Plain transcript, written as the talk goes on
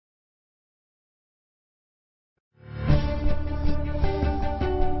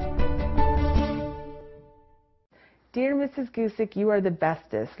Dear Mrs. Gusek, you are the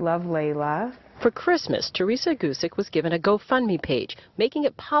bestest. Love, Layla. For Christmas, Theresa Gusek was given a Gofundme page, making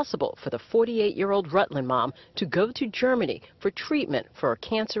it possible for the 48-year-old Rutland mom to go to Germany for treatment for a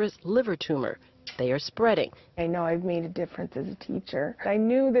cancerous liver tumor. They are spreading. I know I've made a difference as a teacher. I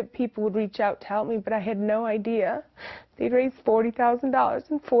knew that people would reach out to help me, but I had no idea they'd raised $40,000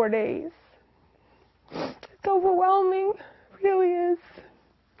 in 4 days. It's overwhelming, it really is.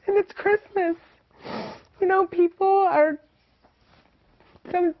 And it's Christmas. You know, people are,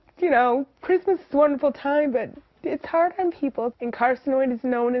 Christmas is a wonderful time, but it's hard on people. And carcinoid is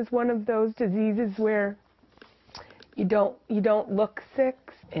known as one of those diseases where you don't look sick.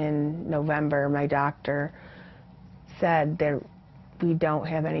 In November, my doctor said that we don't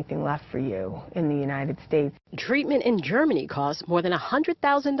have anything left for you in the United States. Treatment in Germany costs more than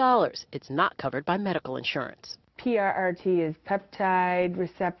 $100,000. It's not covered by medical insurance. PRRT is peptide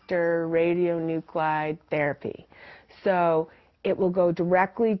receptor radionuclide therapy. So it will go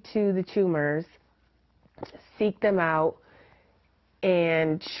directly to the tumors, seek them out,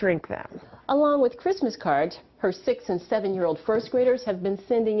 and shrink them. Along with Christmas cards, her 6- and 7-year-old first graders have been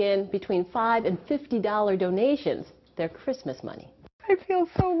sending in between $5 and $50 donations, their Christmas money. I feel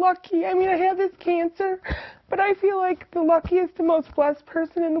so lucky. I mean, I have this cancer, but I feel like the luckiest and most blessed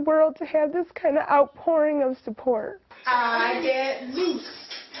person in the world to have this kind of outpouring of support. I get loose.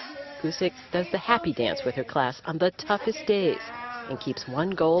 Gusek does the happy dance with her class on the toughest days and keeps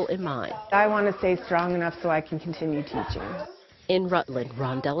one goal in mind. I want to stay strong enough so I can continue teaching. In Rutland,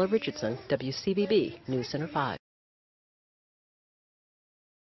 Rondella Richardson, WCVB News Center 5.